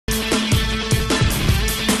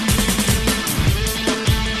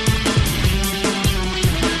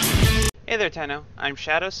Hey there, Tenno. I'm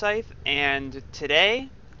Shadow Scythe, and today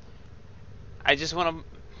I just want to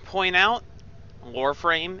point out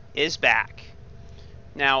Loreframe is back.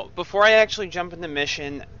 Now, before I actually jump into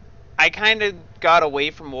mission, I kind of got away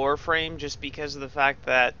from Loreframe just because of the fact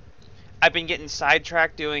that I've been getting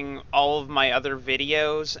sidetracked doing all of my other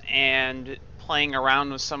videos and playing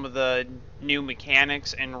around with some of the new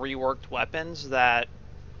mechanics and reworked weapons that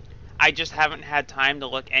I just haven't had time to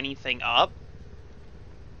look anything up.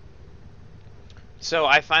 So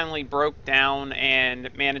I finally broke down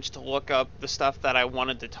and managed to look up the stuff that I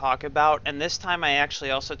wanted to talk about, and this time I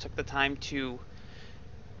actually also took the time to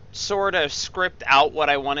sort of script out what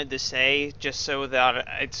I wanted to say, just so that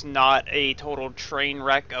it's not a total train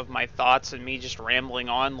wreck of my thoughts and me just rambling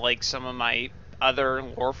on like some of my other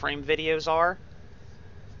Loreframe videos are.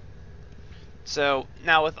 So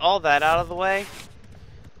now with all that out of the way,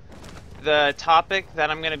 the topic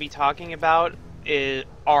that I'm going to be talking about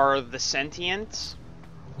are the Sentients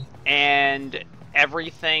and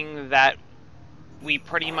everything that we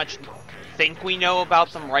pretty much think we know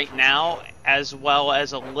about them right now, as well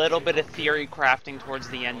as a little bit of theory crafting towards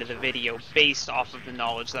the end of the video based off of the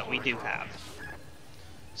knowledge that we do have.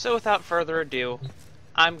 So without further ado,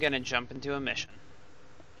 I'm going to jump into a mission.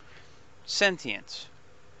 Sentients.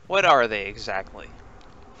 What are they exactly?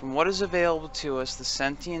 From what is available to us, the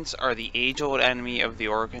Sentients are the age-old enemy of the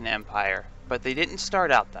Orcan Empire, but they didn't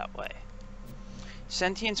start out that way.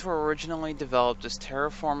 Sentients were originally developed as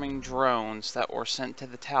terraforming drones that were sent to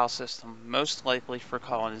the Tau system, most likely for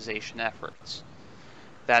colonization efforts.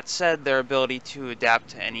 That said, their ability to adapt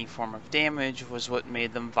to any form of damage was what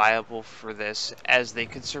made them viable for this, as they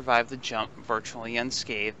could survive the jump virtually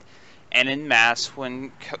unscathed, and in mass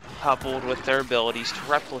when coupled with their abilities to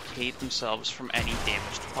replicate themselves from any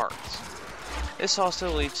damaged parts. This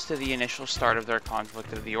also leads to the initial start of their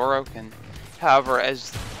conflict with the Orokin. However,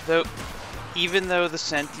 even though the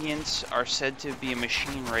Sentients are said to be a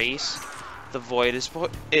machine race, the Void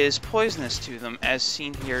is poisonous to them, as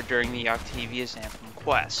seen here during the Octavia's Anthem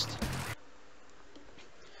quest.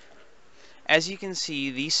 As you can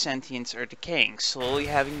see, these Sentients are decaying, slowly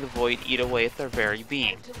having the Void eat away at their very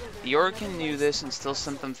being. The Orokin knew this and still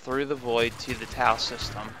sent them through the Void to the Tau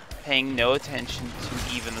system, paying no attention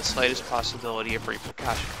to even the slightest possibility of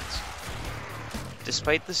repercussions.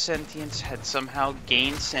 Despite the Sentients had somehow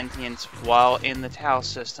gained sentience while in the Tau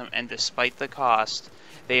system, and despite the cost,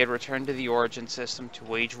 they had returned to the Origin system to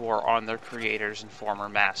wage war on their creators and former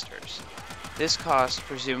masters. This cost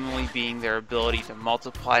presumably being their ability to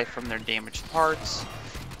multiply from their damaged parts,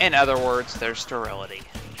 in other words, their sterility.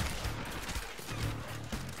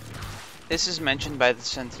 This is mentioned by the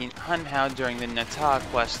sentient Hunhao during the Nata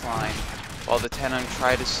questline, while the Tenno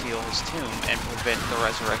try to seal his tomb and prevent the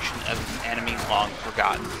resurrection of an enemy long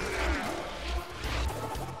forgotten.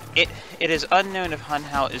 It is unknown if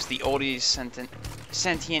Hunhao is the oldest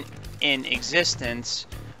sentient in existence,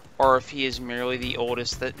 or if he is merely the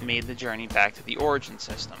oldest that made the journey back to the Origin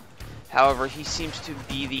system. However, he seems to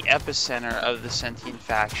be the epicenter of the sentient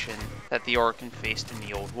faction that the Orokin faced in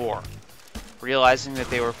the Old War. Realizing that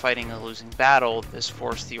they were fighting a losing battle, this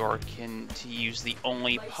forced the Orokin to use the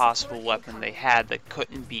only possible weapon they had that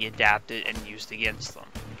couldn't be adapted and used against them: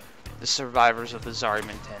 the survivors of the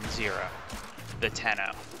Zariman 10-0, the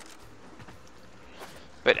Tenno.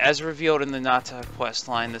 But as revealed in the Nata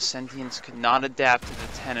questline, the Sentients could not adapt to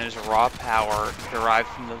the Tenno's raw power derived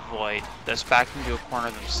from the Void. Thus, backed into a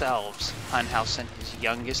corner themselves, Hunhao sent his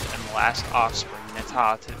youngest and last offspring,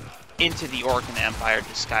 Nata, into the Orcan Empire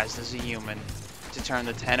disguised as a human, to turn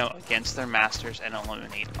the Tenno against their masters and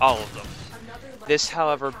eliminate all of them. This,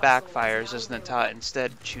 however, backfires as Nata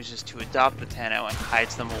instead chooses to adopt the Tenno and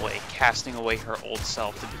hides them away, casting away her old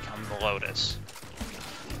self to become the Lotus.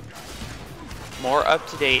 More up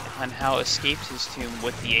to date, Hunhao escapes his tomb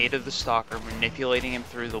with the aid of the Stalker, manipulating him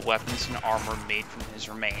through the weapons and armor made from his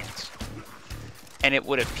remains. And it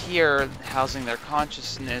would appear housing their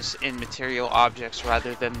consciousness in material objects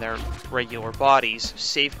rather than their regular bodies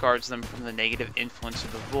safeguards them from the negative influence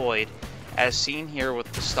of the Void, as seen here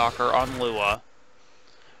with the Stalker on Lua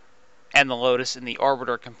and the Lotus in the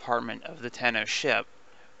orbiter compartment of the Tenno ship,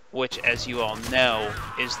 which, as you all know,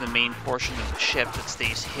 is the main portion of the ship that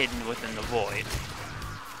stays hidden within the Void.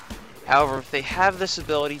 However, if they have this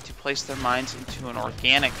ability to place their minds into an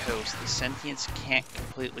organic host, the Sentients can't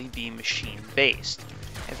completely be machine-based.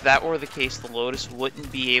 If that were the case, the Lotus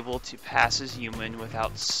wouldn't be able to pass as human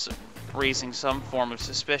without raising some form of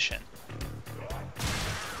suspicion.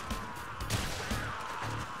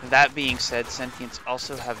 That being said, Sentients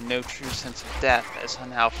also have no true sense of death, as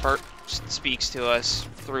Hunhao first speaks to us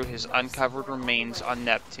through his uncovered remains on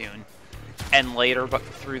Neptune, and later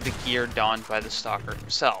through the gear donned by the Stalker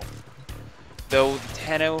himself. Though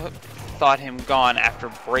Tenno thought him gone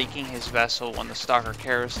after breaking his vessel when the Stalker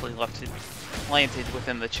carelessly left it planted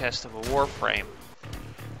within the chest of a Warframe.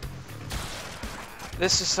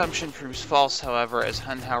 This assumption proves false, however, as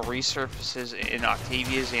Hun Hao resurfaces in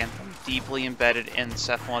Octavia's anthem, deeply embedded in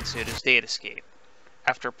Cephalon Suda's datascape.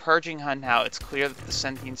 After purging Hun Hao, it's clear that the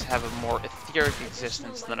Sentients have a more etheric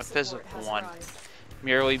existence than a physical one,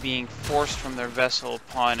 merely being forced from their vessel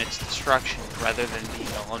upon its destruction rather than being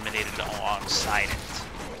eliminated alongside it.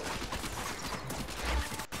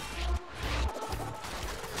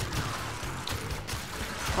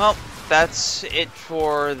 Well, that's it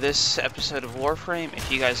for this episode of Loreframe.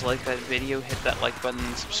 If you guys like that video, hit that like button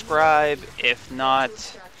and subscribe. If not,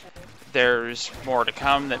 there's more to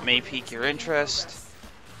come that may pique your interest.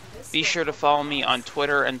 Be sure to follow me on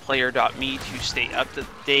Twitter and player.me to stay up to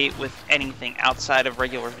date with anything outside of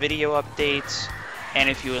regular video updates. And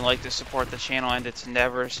if you would like to support the channel and its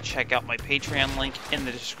endeavors, check out my Patreon link in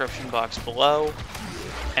the description box below.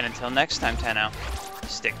 And until next time, Tenno,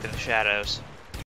 stick to the shadows.